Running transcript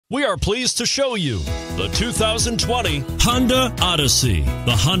We are pleased to show you the 2020 Honda Odyssey.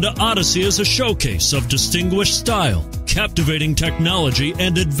 The Honda Odyssey is a showcase of distinguished style, captivating technology,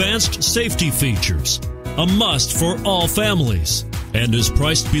 and advanced safety features. A must for all families, and is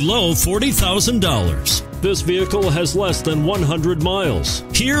priced below $40,000. This vehicle has less than 100 miles.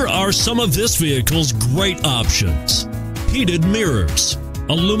 Here are some of this vehicle's great options: heated mirrors,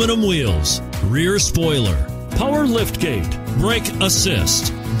 aluminum wheels, rear spoiler, power liftgate, brake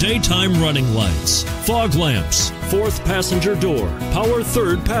assist, daytime running lights, fog lamps, fourth passenger door, power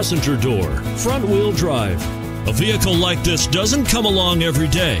third passenger door, front wheel drive. A vehicle like this doesn't come along every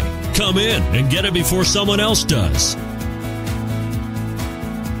day. Come in and get it before someone else does.